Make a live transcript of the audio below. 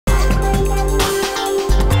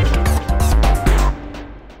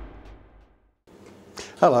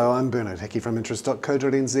Hello, I'm Bernard Hickey from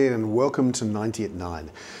interest.co.nz and welcome to 90 at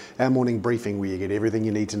 9, our morning briefing where you get everything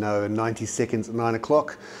you need to know in 90 seconds at 9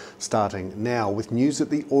 o'clock, starting now with news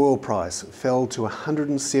that the oil price fell to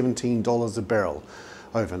 $117 a barrel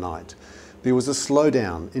overnight. There was a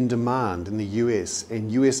slowdown in demand in the US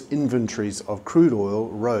and US inventories of crude oil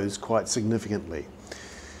rose quite significantly.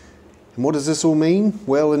 And what does this all mean?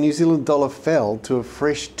 Well, the New Zealand dollar fell to a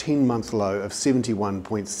fresh 10-month low of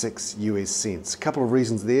 71.6 US cents. A couple of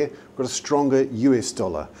reasons there. We've got a stronger US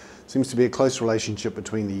dollar. Seems to be a close relationship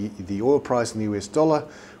between the oil price and the US dollar.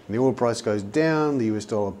 When the oil price goes down, the US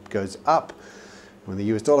dollar goes up. When the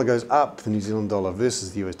US dollar goes up, the New Zealand dollar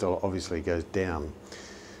versus the US dollar obviously goes down.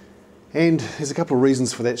 And there's a couple of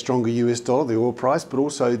reasons for that stronger US dollar, the oil price, but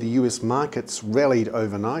also the US markets rallied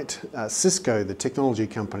overnight. Cisco, the technology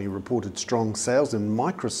company, reported strong sales, and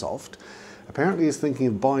Microsoft apparently is thinking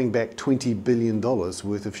of buying back $20 billion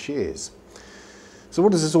worth of shares. So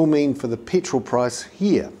what does this all mean for the petrol price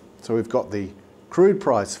here? So we've got the crude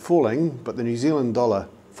price falling, but the New Zealand dollar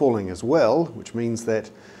falling as well, which means that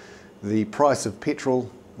the price of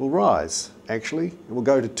petrol will rise. Actually, it will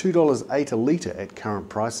go to $2.08 a litre at current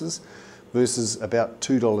prices versus about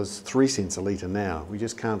 $2.03 a litre now. We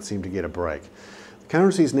just can't seem to get a break. The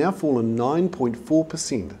currency has now fallen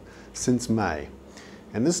 9.4% since May.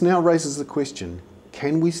 And this now raises the question,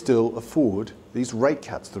 can we still afford these rate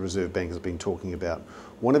cuts the Reserve Bank has been talking about?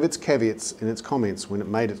 One of its caveats in its comments when it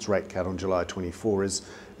made its rate cut on July 24 is,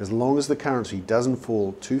 as long as the currency doesn't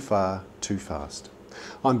fall too far, too fast.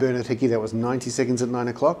 I'm Bernard Hickey, that was 90 seconds at 9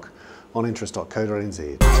 o'clock on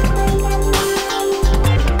interest.co.nz.